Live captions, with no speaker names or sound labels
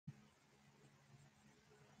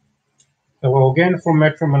Hello again from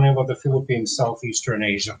Metro Manila, the Philippines, Southeastern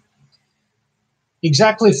Asia.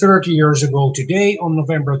 Exactly 30 years ago today, on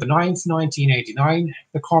November the 9th, 1989,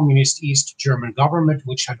 the communist East German government,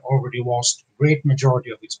 which had already lost a great majority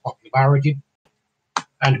of its popularity,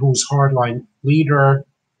 and whose hardline leader,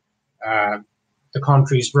 the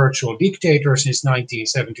country's virtual dictator since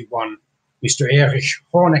 1971, Mr. Erich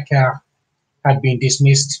Honecker, had been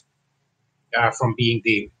dismissed from being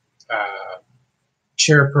the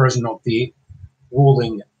chairperson of the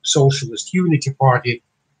ruling Socialist Unity Party,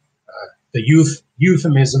 the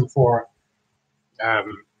euphemism for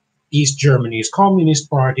East Germany's Communist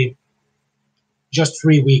Party. Just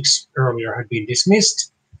 3 weeks earlier had been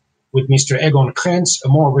dismissed, with Mr. Egon Krenz, a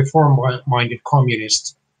more reform-minded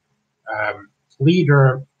communist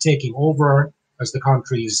leader, taking over as the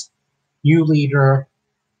country's new leader.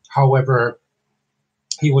 However,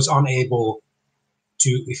 he was unable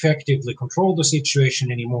to effectively control the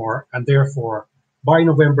situation anymore, and therefore, by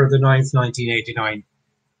November the 9th, 1989,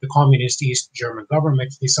 the communist East German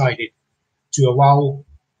government decided to allow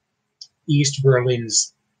East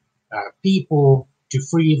Berlin's people to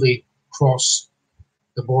freely cross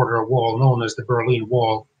the border wall known as the Berlin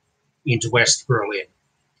Wall into West Berlin.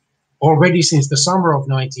 Already since the summer of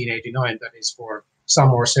 1989, that is for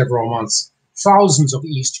some or several months, thousands of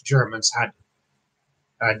East Germans had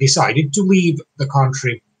decided to leave the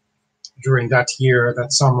country during that year,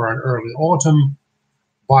 that summer and early autumn,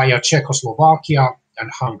 via Czechoslovakia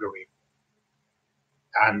and Hungary.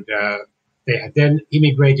 And they had then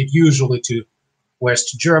immigrated usually to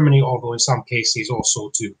West Germany, although in some cases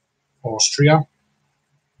also to Austria.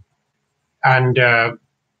 And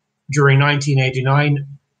during 1989,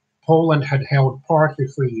 Poland had held partly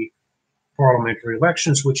free parliamentary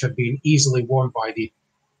elections, which had been easily won by the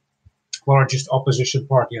largest opposition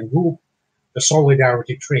party and group, the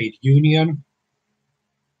Solidarity Trade Union.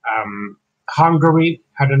 Hungary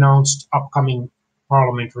had announced upcoming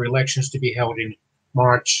parliamentary elections to be held in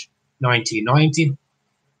March 1990.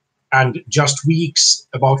 And just weeks,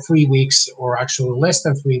 about 3 weeks, or actually less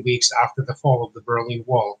than 3 weeks after the fall of the Berlin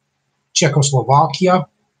Wall, Czechoslovakia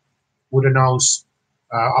would announce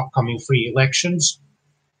upcoming free elections.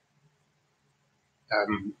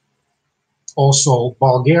 Also,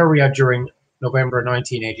 Bulgaria during November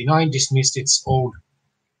 1989 dismissed its old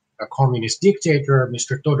communist dictator,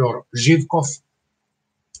 Mr. Todor Zhivkov,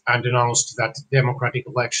 and announced that democratic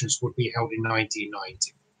elections would be held in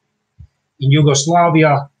 1990. In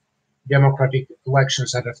Yugoslavia, democratic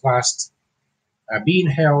elections had at last been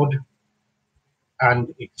held,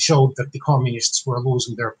 and it showed that the communists were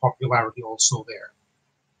losing their popularity also there.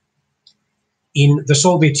 In the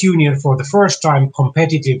Soviet Union, for the first time,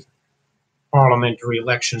 competitive parliamentary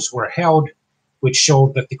elections were held, which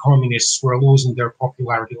showed that the communists were losing their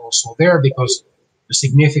popularity also there, because a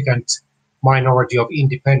significant minority of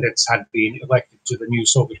independents had been elected to the new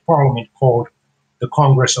Soviet parliament called the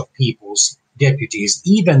Congress of People's Deputies,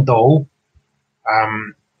 even though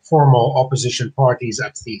formal opposition parties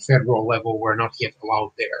at the federal level were not yet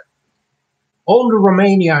allowed there. Only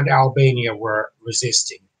Romania and Albania were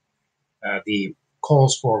resisting the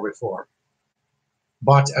calls for reform.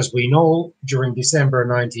 But as we know, during December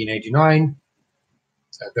 1989,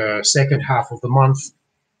 the second half of the month,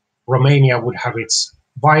 Romania would have its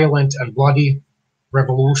violent and bloody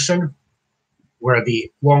revolution, where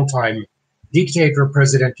the longtime dictator,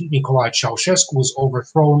 President Nicolae Ceausescu, was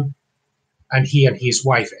overthrown, and he and his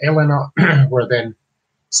wife Elena were then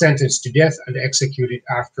sentenced to death and executed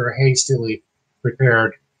after a hastily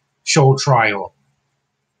prepared show trial.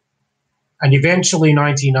 And eventually, in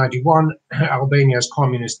 1991, Albania's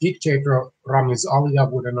communist dictator, Ramiz Aliyev,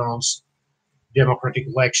 would announce democratic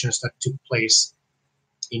elections that took place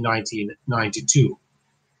in 1992.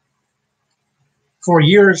 For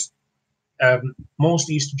years, most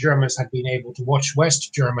East Germans had been able to watch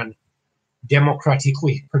West German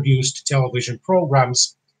democratically produced television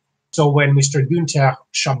programs. So when Mr. Günther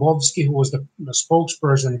Schabowski, who was the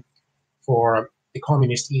spokesperson for the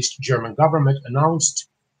communist East German government, announced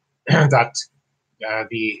that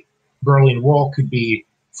the Berlin Wall could be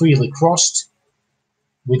freely crossed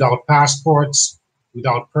without passports,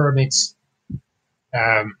 without permits,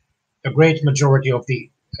 a great majority of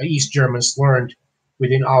the East Germans learned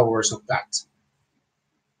within hours of that.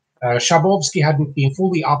 Schabowski hadn't been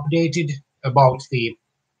fully updated about the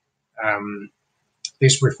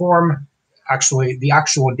this reform, actually the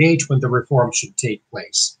actual date when the reform should take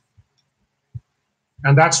place.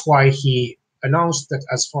 And that's why he announced that,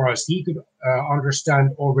 as far as he could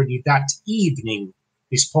understand, already that evening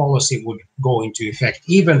this policy would go into effect,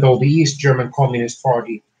 even though the East German Communist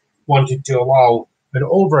Party wanted to allow an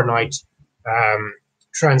overnight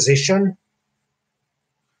transition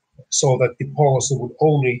so that the policy would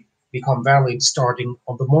only become valid starting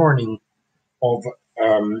on the morning of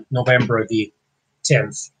November the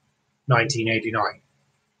 10th, 1989.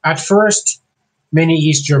 At first, many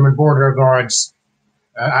East German border guards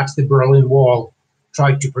at the Berlin Wall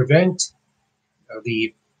tried to prevent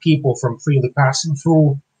the people from freely passing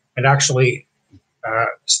through, and actually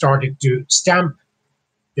started to stamp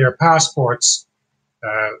their passports,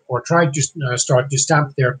 or tried to start to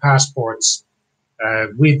stamp their passports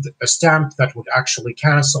with a stamp that would actually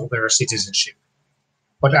cancel their citizenship.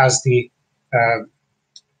 But as the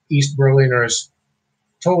East Berliners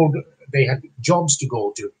told, they had jobs to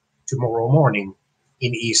go to tomorrow morning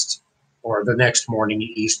in East, or the next morning in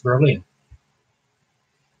East Berlin,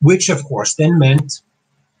 which of course then meant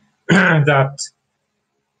that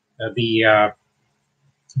the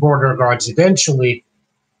border guards eventually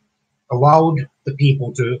allowed the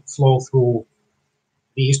people to flow through,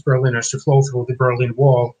 the East Berliners to flow through the Berlin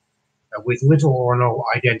Wall with little or no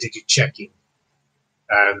identity checking.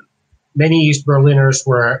 Many East Berliners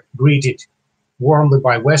were greeted warmly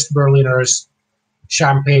by West Berliners.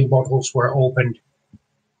 Champagne bottles were opened,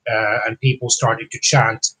 and people started to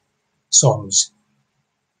chant songs.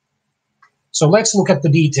 So let's look at the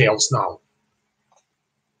details now.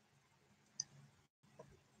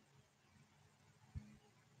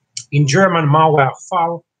 In German, Mauer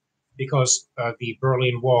Fall, because the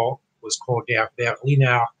Berlin Wall was called der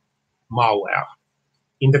Berliner Mauer.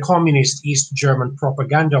 In the communist East German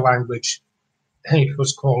propaganda language, it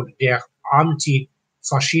was called der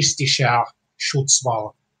anti-faschistischer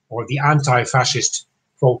Schutzwall, or the anti-fascist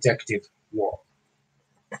protective wall.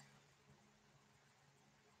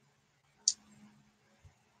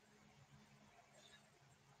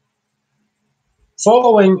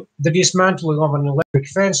 Following the dismantling of an electric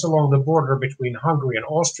fence along the border between Hungary and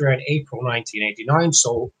Austria in April 1989,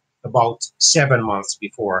 so about 7 months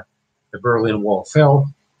before the Berlin Wall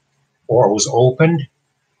fell or was opened,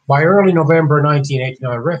 by early November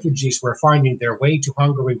 1989, refugees were finding their way to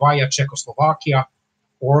Hungary via Czechoslovakia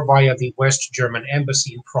or via the West German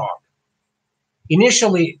embassy in Prague.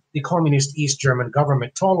 Initially, the communist East German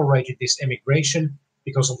government tolerated this emigration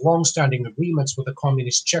because of long-standing agreements with the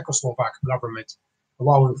communist Czechoslovak government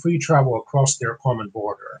allowing free travel across their common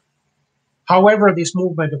border. However, this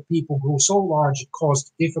movement of people grew so large it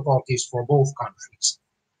caused difficulties for both countries.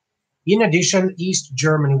 In addition, East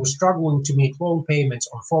Germany was struggling to meet loan payments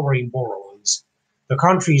on foreign borrowings. The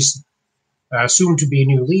country's soon-to-be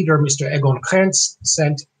new leader, Mr. Egon Krenz,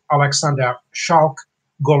 sent Alexander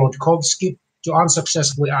Schalk-Golodkovsky to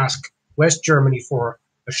unsuccessfully ask West Germany for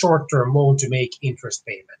a short-term loan to make interest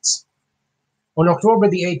payments. On October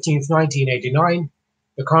the 18th, 1989,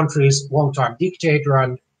 the country's longtime dictator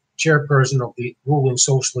and chairperson of the ruling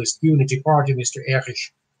Socialist Unity Party, Mr.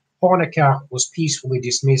 Erich Honecker, was peacefully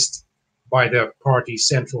dismissed by the party's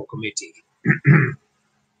Central Committee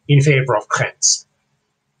in favor of Krenz.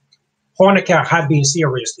 Honecker had been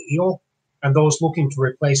seriously ill, and those looking to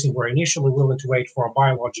replace him were initially willing to wait for a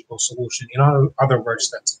biological solution. In other words,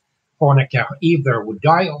 that Honecker either would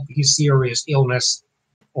die of his serious illness,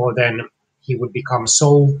 or then he would become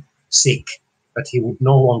so sick that he would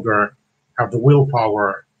no longer have the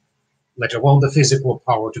willpower, let alone the physical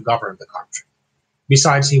power, to govern the country.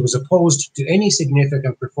 Besides, he was opposed to any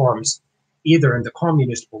significant reforms either in the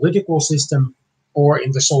communist political system or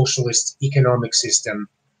in the socialist economic system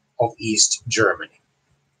of East Germany.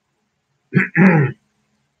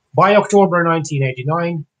 By October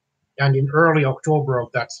 1989, and in early October of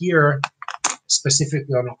that year,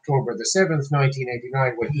 specifically on October the 7th,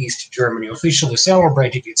 1989, when East Germany officially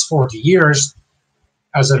celebrated its 40 years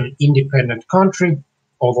as an independent country,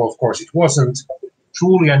 although of course it wasn't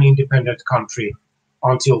truly an independent country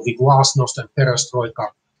until the Glasnost and Perestroika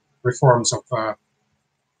reforms of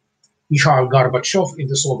Mikhail Gorbachev in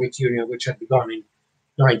the Soviet Union, which had begun in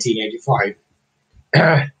 1985.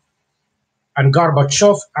 And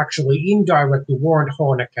Gorbachev actually indirectly warned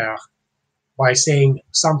Honecker by saying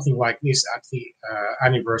something like this at the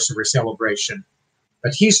anniversary celebration,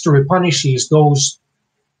 that history punishes those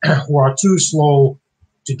who are too slow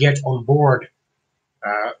to get on board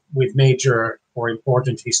with major or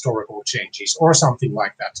important historical changes, or something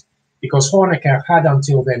like that. Because Honecker had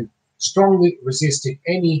until then strongly resisted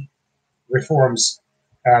any reforms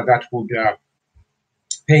that would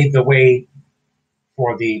pave the way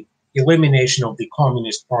for the elimination of the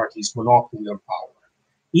Communist Party's monopoly on power.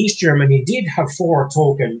 East Germany did have 4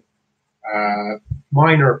 token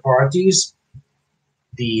minor parties: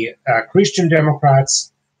 the Christian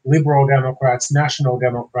Democrats, Liberal Democrats, National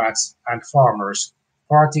Democrats, and Farmers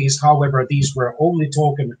parties. However, these were only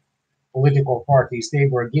token political parties. They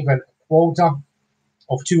were given a quota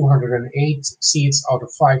of 208 seats out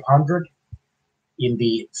of 500 in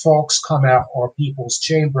the Volkskammer, or People's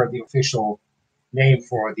Chamber, the official name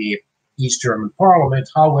for the East German parliament.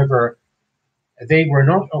 However, they were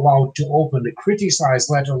not allowed to openly criticize,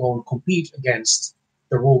 let alone compete against,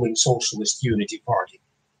 the ruling Socialist Unity Party.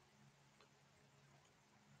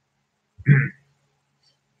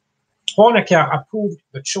 Honecker approved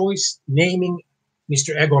the choice, naming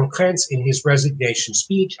Mr. Egon Krenz in his resignation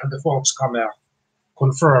speech, and the Volkskammer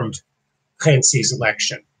confirmed Krenz's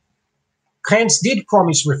election. Krenz did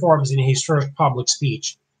promise reforms in his first public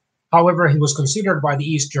speech. However, he was considered by the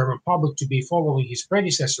East German public to be following his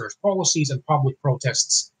predecessor's policies, and public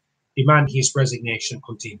protests demand his resignation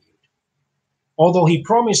continued. Although he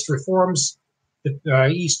promised reforms, the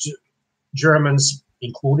East Germans,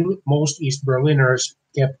 including most East Berliners,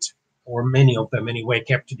 kept, or many of them anyway,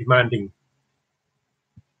 kept demanding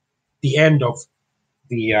the end of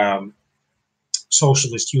the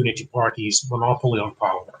Socialist Unity Party's monopoly on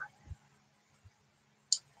power.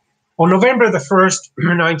 On November the 1st,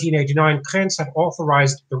 1989, Krenz had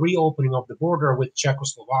authorized the reopening of the border with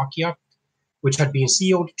Czechoslovakia, which had been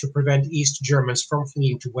sealed to prevent East Germans from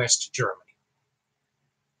fleeing to West Germany.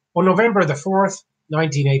 On November the 4th,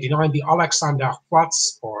 1989, the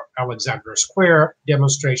Alexanderplatz, or Alexander Square,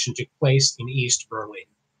 demonstration took place in East Berlin.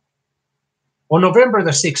 On November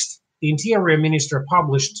the 6th, the Interior Ministry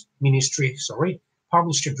published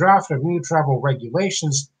a draft of new travel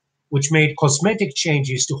regulations, which made cosmetic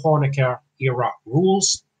changes to Honecker-era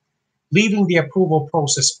rules, leaving the approval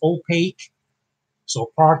process opaque,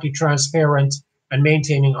 so partly transparent, and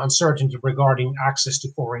maintaining uncertainty regarding access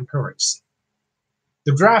to foreign currency.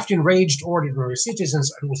 The draft enraged ordinary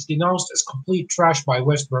citizens and was denounced as complete trash by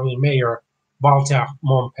West Berlin Mayor Walter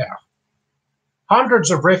Momper. Hundreds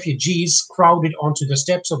of refugees crowded onto the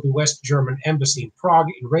steps of the West German embassy in Prague,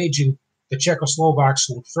 enraging the Czechoslovaks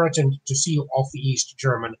who threatened to seal off the East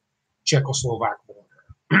German Czechoslovak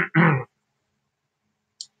border.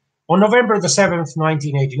 On November the 7th,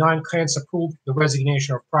 1989, Krenz approved the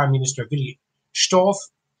resignation of Prime Minister Willy Stoph,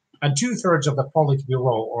 and two-thirds of the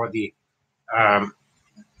Politburo, or the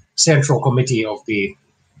Central Committee of the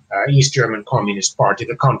East German Communist Party,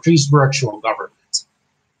 the country's virtual government.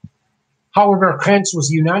 However, Krenz was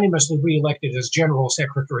unanimously re-elected as General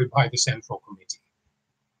Secretary by the Central Committee.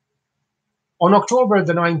 On October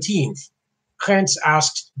the 19th, Krenz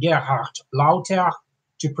asked Gerhard Lauter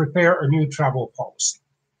to prepare a new travel policy.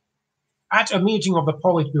 At a meeting of the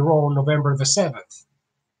Politburo on November the 7th,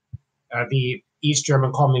 the East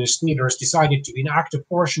German Communist leaders decided to enact a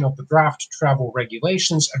portion of the draft travel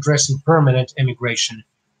regulations addressing permanent emigration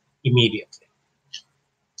immediately.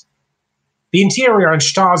 The Interior and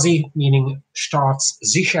Stasi, meaning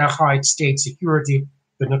Staatssicherheit, state security,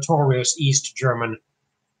 the notorious East German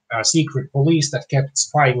secret police that kept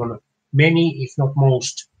spying on many, if not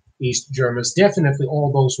most, East Germans, definitely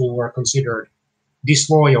all those who were considered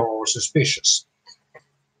disloyal or suspicious,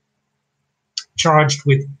 charged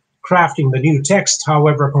with crafting the new text,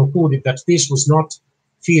 however, concluded that this was not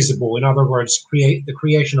feasible. In other words, the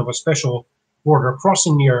creation of a special border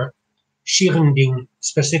crossing near Schirnding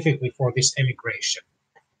specifically for this emigration.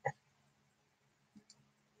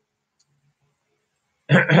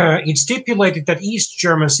 It stipulated that East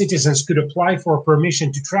German citizens could apply for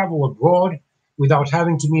permission to travel abroad without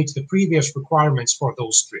having to meet the previous requirements for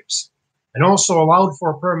those trips, and also allowed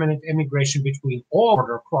for permanent emigration between all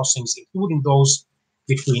border crossings, including those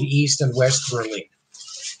between East and West Berlin.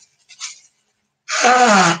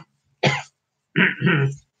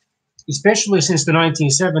 Especially since the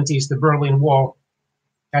 1970s, the Berlin Wall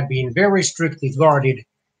had been very strictly guarded,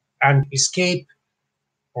 and escape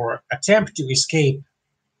or attempt to escape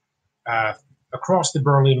across the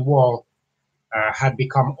Berlin Wall had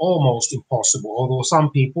become almost impossible, although some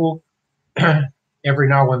people every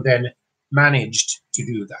now and then managed to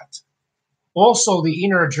do that. Also, the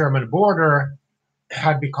inner German border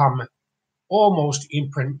had become almost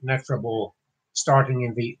impenetrable starting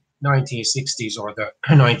in the 1960s or the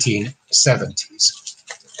 1970s.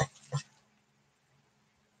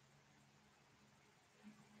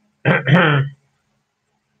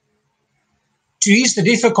 To ease the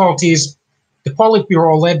difficulties, the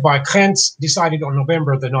Politburo led by Krenz decided on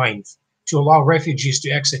November the 9th to allow refugees to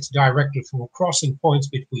exit directly from crossing points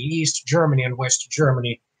between East Germany and West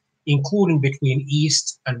Germany, including between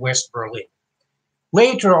East and West Berlin.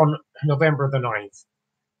 Later on November the 9th,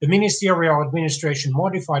 the ministerial administration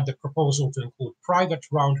modified the proposal to include private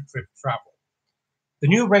round-trip travel. The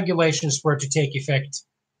new regulations were to take effect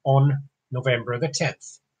on November the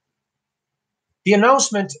 10th. The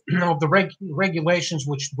announcement of the regulations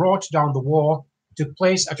which brought down the wall took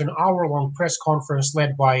place at an hour-long press conference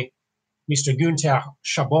led by Mr. Günther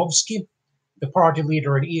Schabowski, the party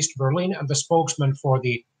leader in East Berlin and the spokesman for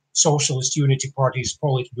the Socialist Unity Party's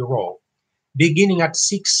Politburo, beginning at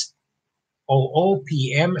 6:00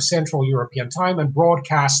 p.m. Central European Time and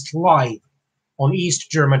broadcast live on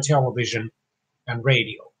East German television and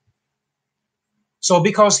radio. So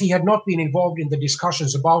because he had not been involved in the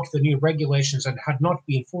discussions about the new regulations and had not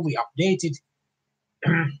been fully updated,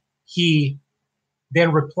 he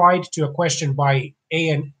then replied to a question by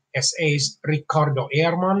ANSA's Ricardo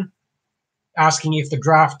Ehrman, asking if the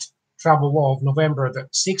draft travel law of November the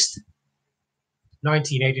 6th,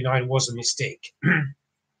 1989 was a mistake.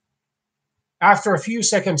 After a few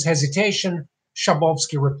seconds hesitation,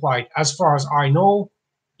 Schabowski replied, "As far as I know,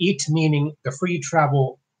 it," meaning the free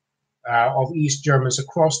travel of East Germans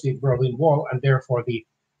across the Berlin Wall and therefore the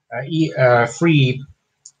free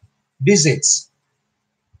visits,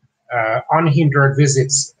 unhindered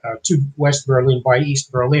visits to West Berlin by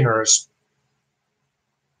East Berliners.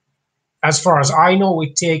 "As far as I know,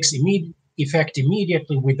 it takes effect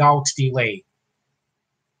immediately without delay."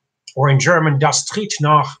 Or in German, "Das tritt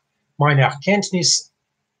nach meiner Kenntnis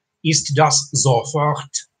ist das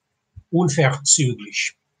sofort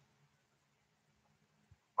unverzüglich."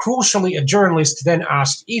 Crucially, a journalist then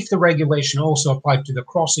asked if the regulation also applied to the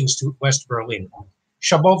crossings to West Berlin.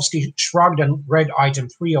 Schabowski shrugged and read item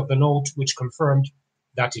 3 of the note, which confirmed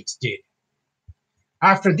that it did.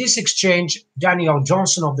 After this exchange, Daniel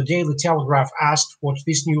Johnson of the Daily Telegraph asked what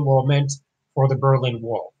this new law meant for the Berlin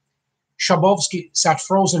Wall. Schabowski sat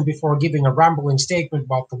frozen before giving a rambling statement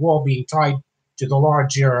about the wall being tied to the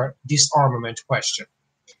larger disarmament question.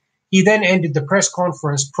 He then ended the press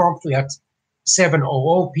conference promptly at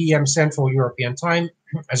 7:00 p.m. Central European Time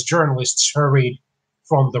as journalists hurried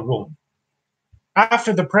from the room.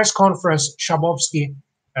 After the press conference, Schabowski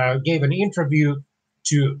gave an interview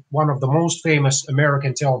to one of the most famous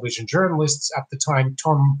American television journalists at the time,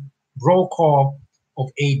 Tom Brokaw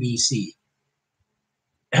of ABC,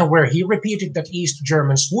 where he repeated that East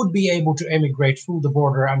Germans would be able to emigrate through the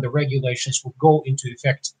border and the regulations would go into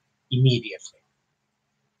effect immediately.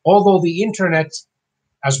 Although the internet,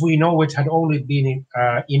 as we know it, had only been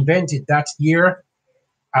invented that year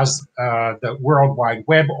as the World Wide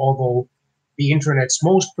Web, although the internet's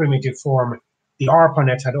most primitive form, the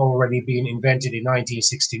ARPANET, had already been invented in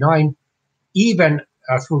 1969, even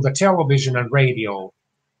through the television and radio,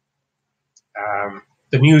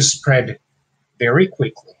 the news spread very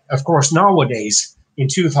quickly. Of course, nowadays, in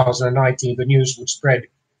 2019, the news would spread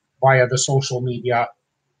via the social media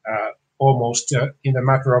almost in a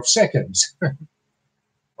matter of seconds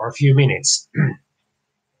or a few minutes.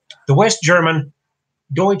 The West German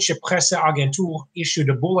Deutsche Presseagentur issued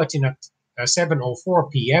a bulletin at 7:04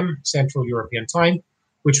 p.m. Central European Time,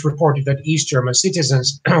 which reported that East German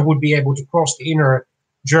citizens would be able to cross the inner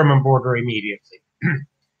German border immediately.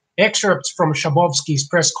 Excerpts from Schabowski's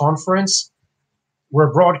press conference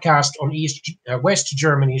were broadcast on West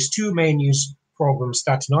Germany's two main news programs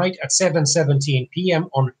that night at 7:17 p.m.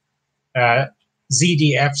 on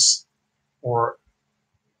ZDF's or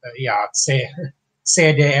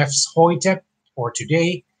CDF's Heute, or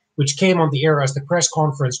Today, which came on the air as the press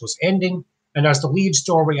conference was ending, and as the lead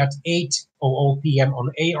story at 8:00 p.m.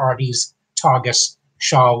 on ARD's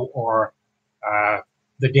Tagesschau, or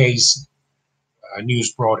the day's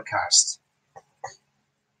news broadcast.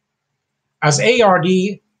 As ARD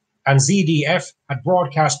and ZDF had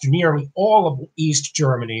broadcast to nearly all of East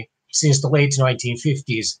Germany since the late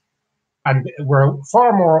 1950s, and were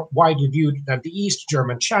far more widely viewed than the East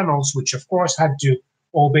German channels, which of course had to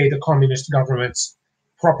obey the communist government's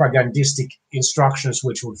propagandistic instructions,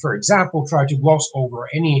 which would, for example, try to gloss over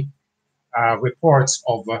any reports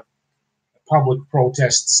of public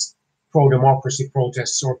protests, pro-democracy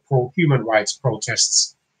protests, or pro-human rights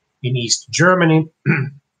protests in East Germany,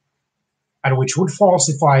 and which would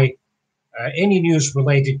falsify any news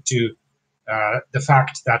related to the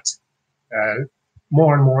fact that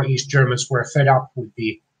more and more East Germans were fed up with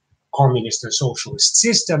the communist and socialist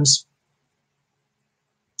systems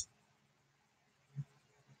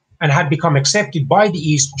and had become accepted by the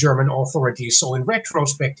East German authorities. So in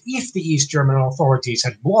retrospect, if the East German authorities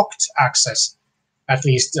had blocked access, at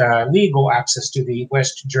least legal access, to the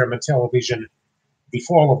West German television, the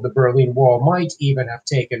fall of the Berlin Wall might even have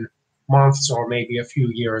taken months or maybe a few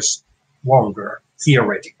years longer,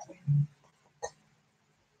 theoretically.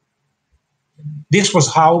 This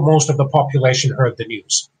was how most of the population heard the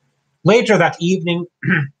news. Later that evening,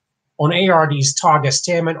 on ARD's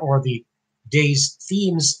Tagesthemen, or the day's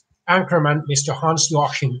themes, anchorman Mr.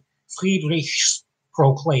 Hans-Joachim Friedrichs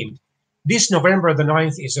proclaimed, "This November the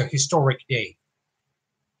 9th is a historic day.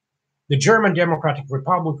 The German Democratic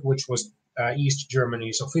Republic, which was East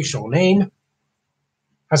Germany's official name,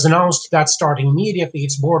 has announced that starting immediately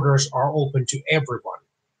its borders are open to everyone.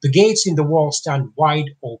 The gates in the wall stand wide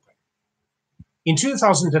open. In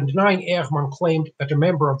 2009, Ehrman claimed that a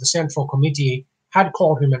member of the Central Committee had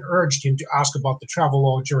called him and urged him to ask about the travel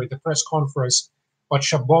law during the press conference, but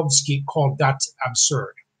Schabowski called that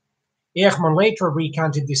absurd. Ehrman later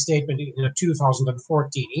recanted this statement in a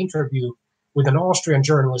 2014 interview with an Austrian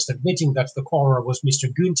journalist, admitting that the caller was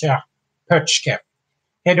Mr. Günther Pötschke,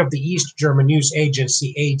 head of the East German news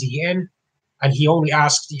agency ADN, and he only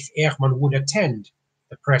asked if Ehrman would attend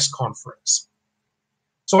the press conference.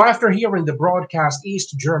 So after hearing the broadcast,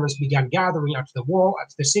 East Germans began gathering at the wall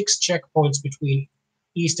at the 6 checkpoints between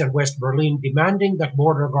East and West Berlin, demanding that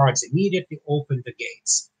border guards immediately open the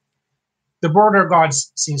gates. The border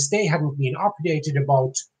guards, since they hadn't been updated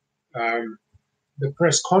about the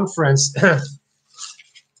press conference,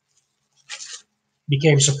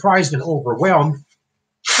 became surprised and overwhelmed,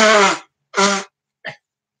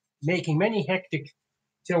 making many hectic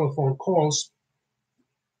telephone calls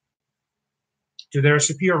to their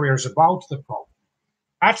superiors about the problem.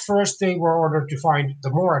 At first, they were ordered to find the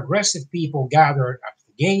more aggressive people gathered at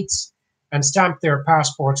the gates and stamp their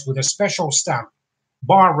passports with a special stamp,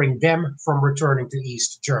 barring them from returning to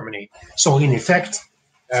East Germany. So in effect,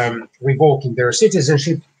 revoking their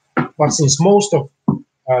citizenship. But since most of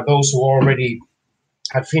those who already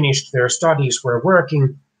had finished their studies were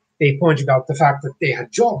working, they pointed out the fact that they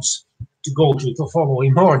had jobs to go to the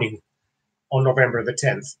following morning on November the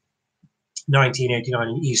 10th, 1989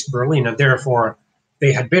 in East Berlin, and therefore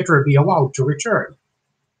they had better be allowed to return.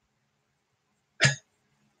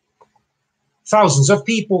 Thousands of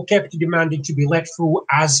people kept demanding to be let through,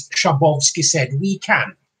 as Schabowski said, "We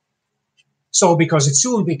can." So because it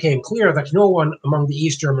soon became clear that no one among the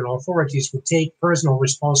East German authorities would take personal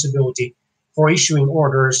responsibility for issuing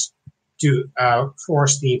orders to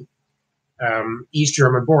force the East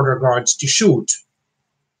German border guards to shoot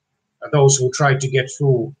those who tried to get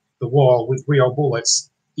through the wall with real bullets,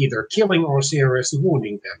 either killing or seriously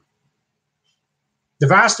wounding them. The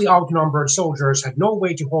vastly outnumbered soldiers had no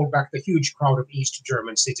way to hold back the huge crowd of East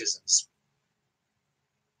German citizens.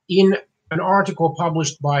 In an article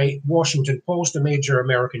published by Washington Post, a major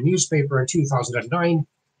American newspaper, in 2009,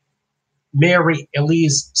 Mary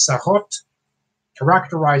Elise Sarot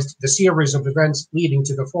characterized the series of events leading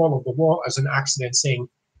to the fall of the wall as an accident, saying,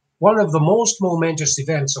 "One of the most momentous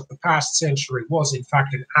events of the past century was, in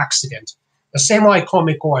fact, an accident, a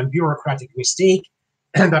semi-comical and bureaucratic mistake,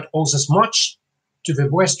 and that owes as much to the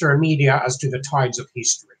Western media as to the tides of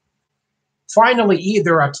history." Finally,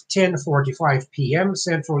 either at 10:45 p.m.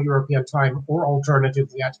 Central European Time or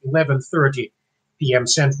alternatively at 11:30 p.m.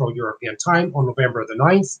 Central European Time on November the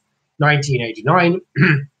 9th, 1989,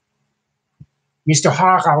 Mr.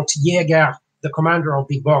 Harald Jäger, the commander of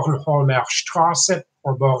the Bornholmer Straße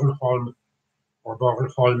or Bornholmer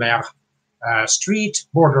Street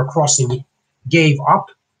border crossing, gave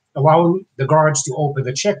up, allowing the guards to open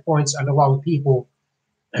the checkpoints and allowing people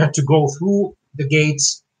to go through the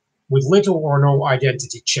gates with little or no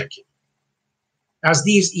identity checking. As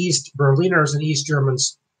these East Berliners and East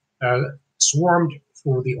Germans swarmed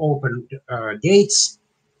through the open gates,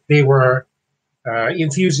 they were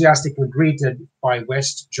enthusiastically greeted by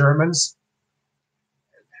West Germans,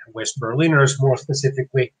 West Berliners more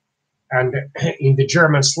specifically, and in the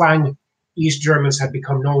German slang, East Germans had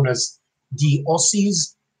become known as die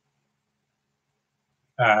Ossis.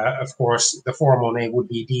 Of course, the formal name would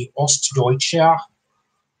be die Ostdeutscher.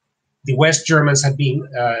 The West Germans had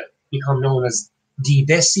become known as die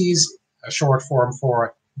Wessis, a short form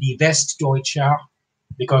for die Westdeutscher,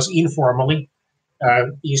 because informally,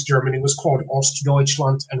 East Germany was called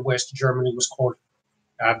Ostdeutschland and West Germany was called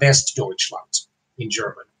Westdeutschland in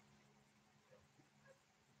German.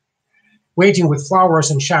 Waiting with flowers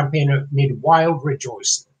and champagne amid wild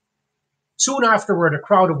rejoicing. Soon afterward, a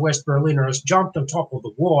crowd of West Berliners jumped on top of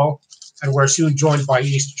the wall and were soon joined by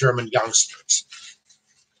East German youngsters.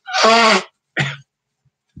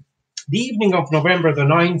 The evening of November the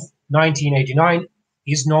 9th, 1989,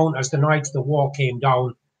 is known as the night the wall came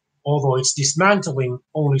down, although its dismantling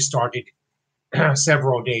only started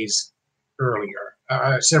several days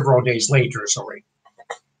later.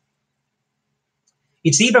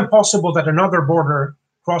 It's even possible that another border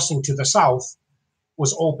crossing to the south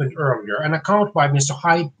was opened earlier. An account by Mr.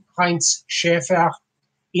 Heinz Schäfer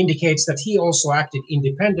indicates that he also acted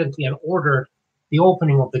independently and ordered the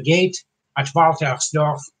opening of the gate at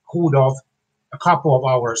Waltersdorf, Rudolf, a couple of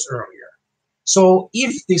hours earlier. So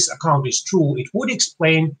if this account is true, it would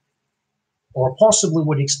explain or possibly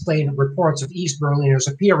would explain reports of East Berliners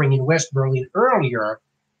appearing in West Berlin earlier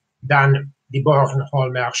than the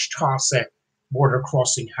Bornholmer Straße border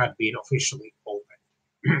crossing had been officially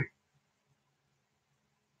opened.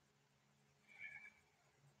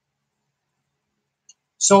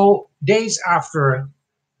 So, days after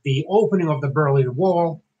the opening of the Berlin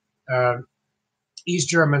Wall, East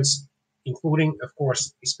Germans, including, of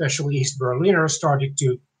course, especially East Berliners, started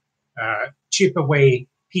to chip away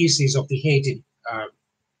pieces of the hated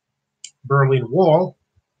Berlin Wall.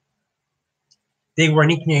 They were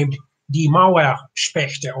nicknamed die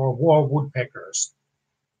Mauerspechte, or wall woodpeckers.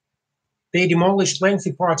 They demolished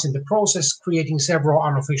lengthy parts in the process, creating several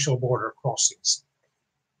unofficial border crossings.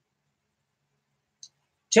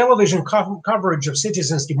 Television coverage of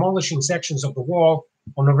citizens demolishing sections of the wall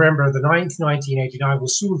on November the 9th, 1989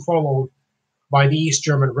 was soon followed by the East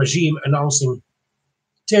German regime announcing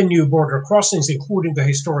 10 new border crossings, including the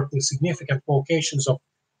historically significant locations of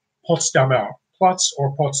Potsdamer Platz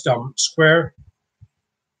or Potsdam Square,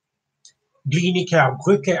 Gliniker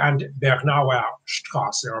Brücke, and Bernauer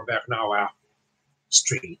Straße or Bernauer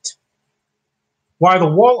Street. While the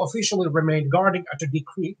wall officially remained guarded at a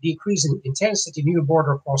decreasing intensity, new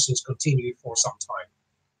border crossings continued for some time.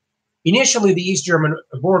 Initially, the East German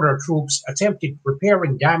border troops attempted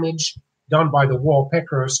repairing damage done by the wall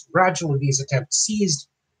peckers. Gradually, these attempts ceased,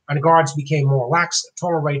 and guards became more lax,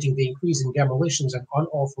 tolerating the increasing demolitions and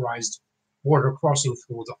unauthorized border crossing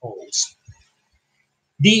through the holes.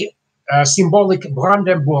 The symbolic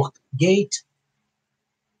Brandenburg Gate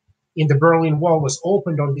in the Berlin Wall was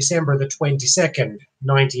opened on December the 22nd,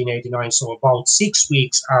 1989, so about 6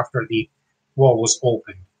 weeks after the wall was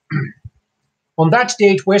opened. On that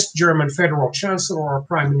date, West German Federal Chancellor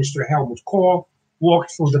Prime Minister Helmut Kohl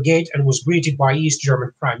walked through the gate and was greeted by East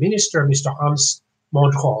German Prime Minister Mr. Hans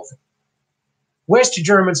Mondhoff. West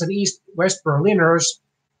Germans and West Berliners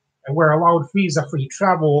were allowed visa-free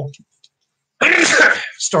travel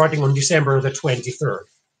starting on December the 23rd.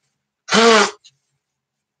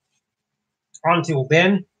 Until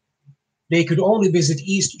then, they could only visit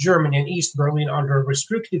East Germany and East Berlin under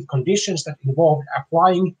restrictive conditions that involved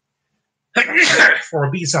applying for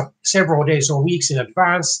a visa several days or weeks in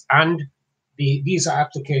advance, and the visa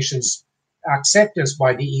application's acceptance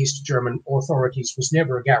by the East German authorities was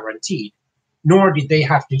never guaranteed, nor did they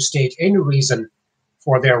have to state any reason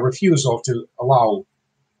for their refusal to allow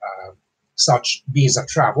such visa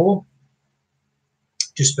travel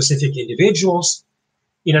to specific individuals.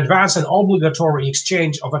 In advance, an obligatory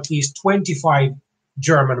exchange of at least 25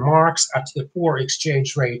 German marks at the poor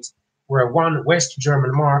exchange rate, where one West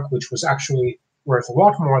German mark, which was actually worth a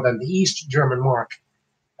lot more than the East German mark,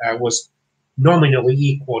 was nominally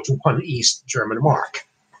equal to one East German mark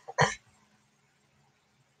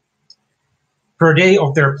per day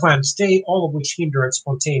of their planned stay, all of which hindered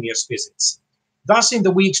spontaneous visits. Thus, in the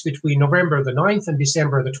weeks between November the 9th and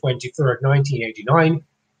December the 23rd, 1989,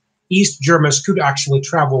 East Germans could actually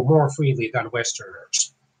travel more freely than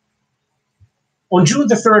Westerners. On June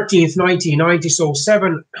the 13th, 1990, so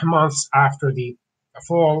 7 months after the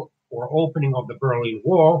fall or opening of the Berlin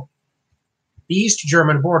Wall, the East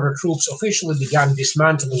German border troops officially began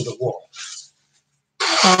dismantling the wall,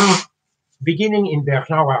 beginning in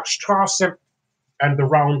Bernauer Straße and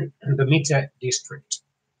around the Mitte district.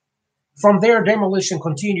 From there, demolition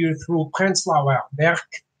continued through Prenzlauer Berg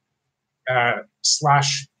 /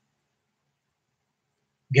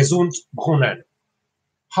 Gesundbrunnen,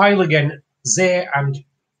 Heiligen See, and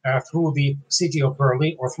through the city of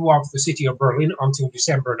Berlin, or throughout the city of Berlin until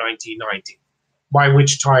December 1990, by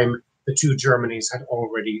which time the two Germanys had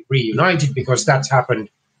already reunited, because that happened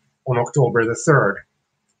on October the 3rd,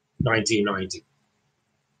 1990.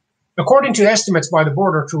 According to estimates by the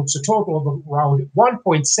border troops, a total of around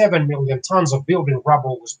 1.7 million tons of building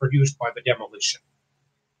rubble was produced by the demolition.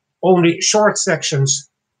 Only short sections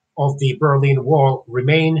of the Berlin Wall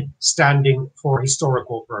remain standing for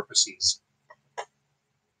historical purposes.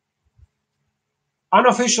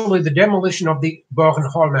 Unofficially, the demolition of the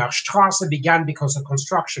Bornholmer Straße began because of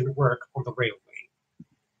construction work on the railway.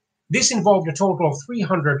 This involved a total of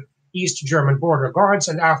 300 East German border guards,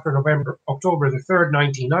 and after October the 3rd,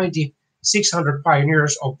 1990, 600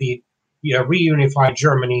 pioneers of the reunified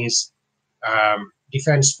Germany's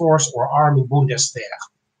Defense Force or Army Bundeswehr.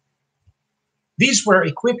 These were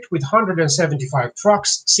equipped with 175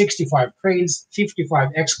 trucks, 65 cranes,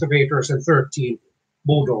 55 excavators, and 13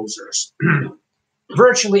 bulldozers.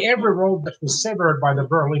 Virtually every road that was severed by the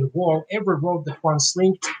Berlin Wall, every road that once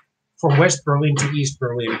linked from West Berlin to East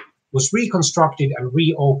Berlin, was reconstructed and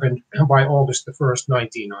reopened by August the 1st,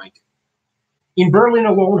 1990. In Berlin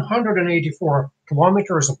alone, 184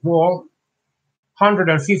 kilometers of wall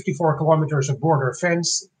 154 kilometers of border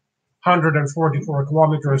fence, 144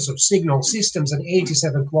 kilometers of signal systems, and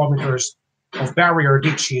 87 kilometers of barrier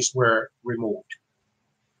ditches were removed.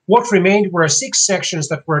 What remained were 6 sections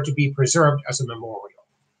that were to be preserved as a memorial.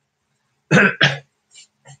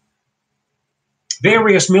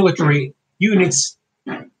 Various military units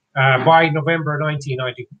by November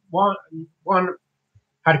 1991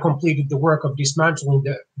 had completed the work of dismantling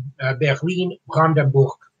the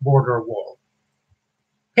Berlin-Brandenburg border wall.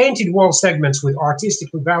 Painted wall segments with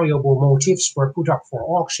artistically valuable motifs were put up for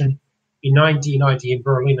auction in 1990 in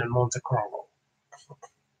Berlin and Monte Carlo.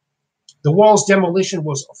 The wall's demolition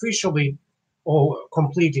was officially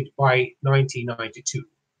completed by 1992.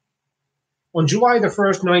 On July the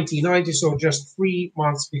 1st, 1990, so just 3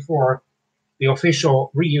 months before the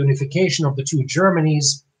official reunification of the two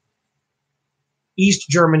Germanys, East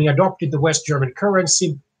Germany adopted the West German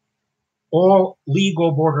currency. All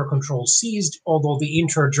legal border controls ceased, although the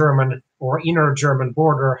inter-German or inner German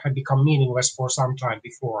border had become meaningless for some time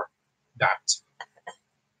before that.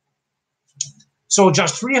 So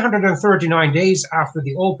just 339 days after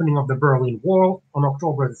the opening of the Berlin Wall, on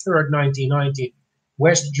October 3rd, 1990,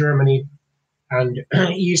 West Germany and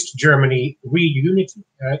East Germany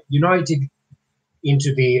united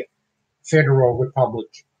into the Federal Republic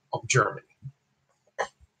of Germany.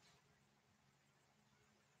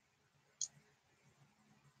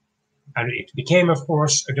 And it became, of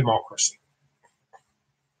course, a democracy.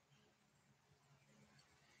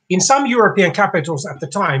 In some European capitals at the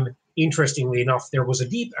time, interestingly enough, there was a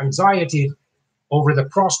deep anxiety over the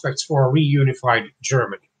prospects for a reunified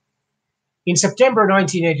Germany. In September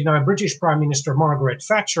 1989, British Prime Minister Margaret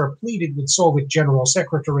Thatcher pleaded with Soviet General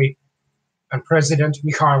Secretary and President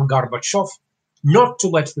Mikhail Gorbachev not to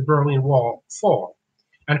let the Berlin Wall fall,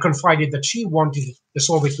 and confided that she wanted the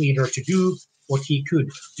Soviet leader to do what he could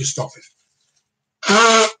to stop it.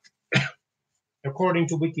 According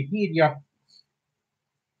to Wikipedia,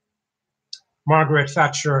 Margaret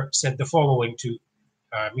Thatcher said the following to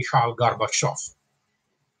Mikhail Gorbachev: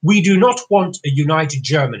 "We do not want a united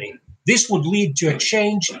Germany. This would lead to a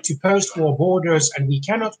change to post-war borders, and we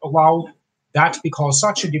cannot allow that because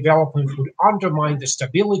such a development would undermine the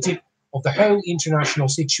stability of the whole international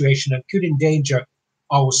situation and could endanger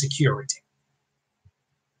our security."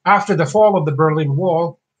 After the fall of the Berlin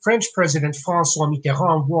Wall, French President François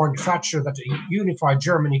Mitterrand warned Thatcher that a unified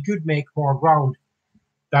Germany could make more ground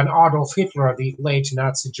than Adolf Hitler, the late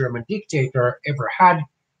Nazi German dictator, ever had,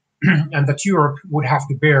 and that Europe would have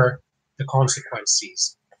to bear the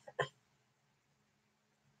consequences.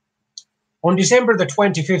 On December the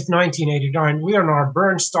 25th, 1989, Leonard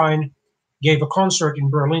Bernstein gave a concert in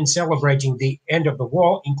Berlin celebrating the end of the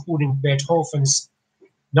wall, including Beethoven's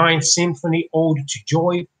Ninth Symphony, Ode to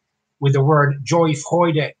Joy, with the word Joy,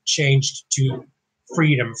 Freude changed to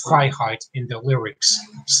freedom, Freiheit in the lyrics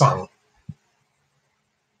sung.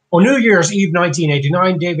 On New Year's Eve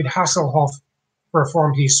 1989, David Hasselhoff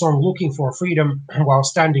performed his song Looking for Freedom while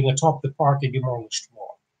standing atop the partly demolished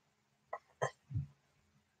wall.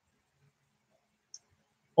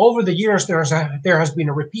 Over the years, there has been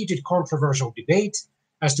a repeated controversial debate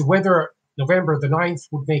as to whether November the 9th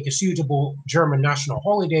would make a suitable German national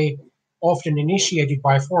holiday, often initiated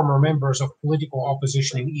by former members of political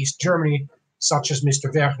opposition in East Germany, such as Mr.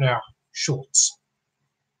 Werner Schulz.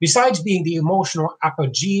 Besides being the emotional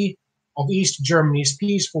apogee of East Germany's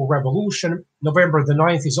peaceful revolution, November the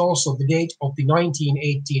 9th is also the date of the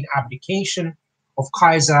 1918 abdication of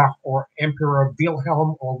Kaiser or Emperor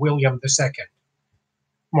Wilhelm or William II,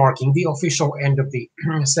 marking the official end of the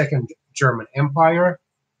Second German Empire,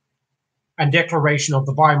 and declaration of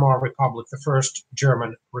the Weimar Republic, the First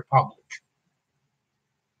German Republic.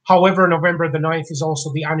 However, November the 9th is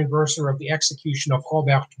also the anniversary of the execution of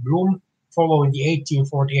Robert Blum following the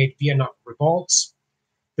 1848 Vienna revolts,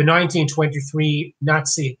 the 1923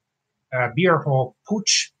 Nazi beer hall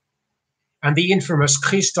putsch, and the infamous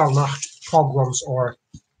Kristallnacht pogroms or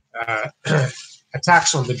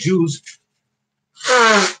attacks on the Jews,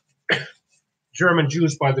 German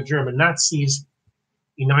Jews by the German Nazis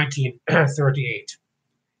in 1938.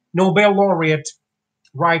 Nobel laureate,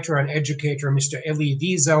 writer, and educator Mr. Elie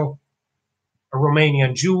Wiesel, a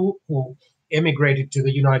Romanian Jew who emigrated to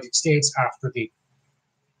the United States after the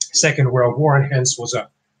Second World War and hence was a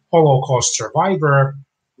Holocaust survivor,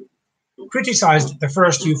 criticized the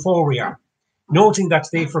first euphoria, noting that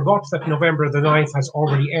they forgot that November the 9th has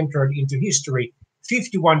already entered into history.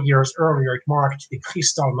 51 years earlier, it marked the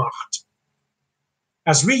Kristallnacht.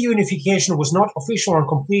 As reunification was not official and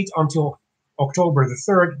complete until October the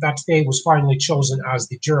 3rd, that day was finally chosen as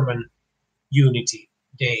the German Unity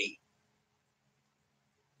Day.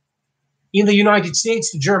 In the United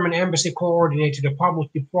States, the German embassy coordinated a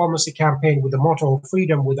public diplomacy campaign with the motto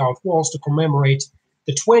 "Freedom Without Walls" to commemorate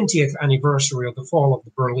the 20th anniversary of the fall of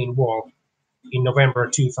the Berlin Wall in November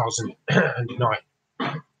 2009.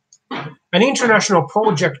 An international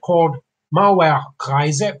project called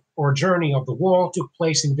Mauerreise, or Journey of the Wall, took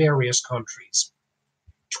place in various countries.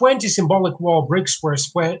 20 symbolic wall bricks were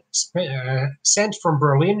sent from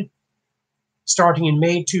Berlin, starting in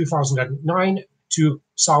May 2009, to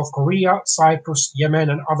South Korea, Cyprus, Yemen,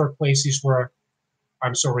 and other places where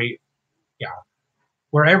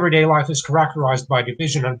everyday life is characterized by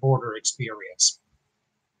division and border experience.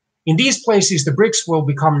 In these places, the bricks will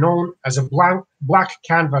become known as a black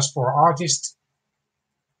canvas for artists,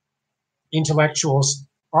 intellectuals,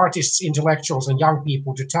 and young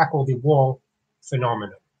people to tackle the wall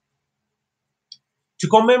phenomenon. To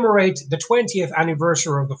commemorate the 20th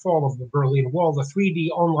anniversary of the fall of the Berlin Wall, the 3D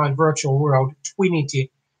online virtual world Twinity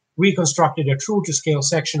reconstructed a true-to-scale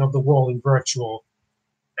section of the wall in virtual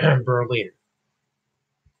Berlin.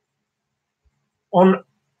 On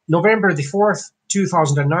November the 4th,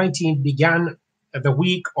 2019 began the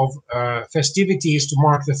week of festivities to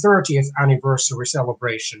mark the 30th anniversary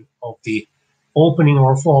celebration of the opening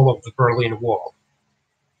or fall of the Berlin Wall.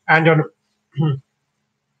 And on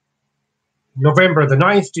November the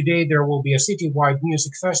 9th, today, there will be a citywide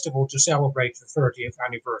music festival to celebrate the 30th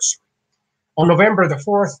anniversary. On November the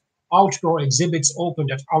 4th, outdoor exhibits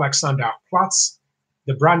opened at Alexanderplatz,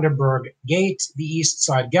 the Brandenburg Gate, the East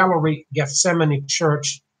Side Gallery, Gethsemane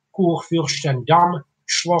Church, Kurfürstendamm,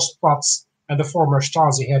 Schlossplatz, and the former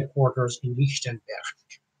Stasi headquarters in Lichtenberg.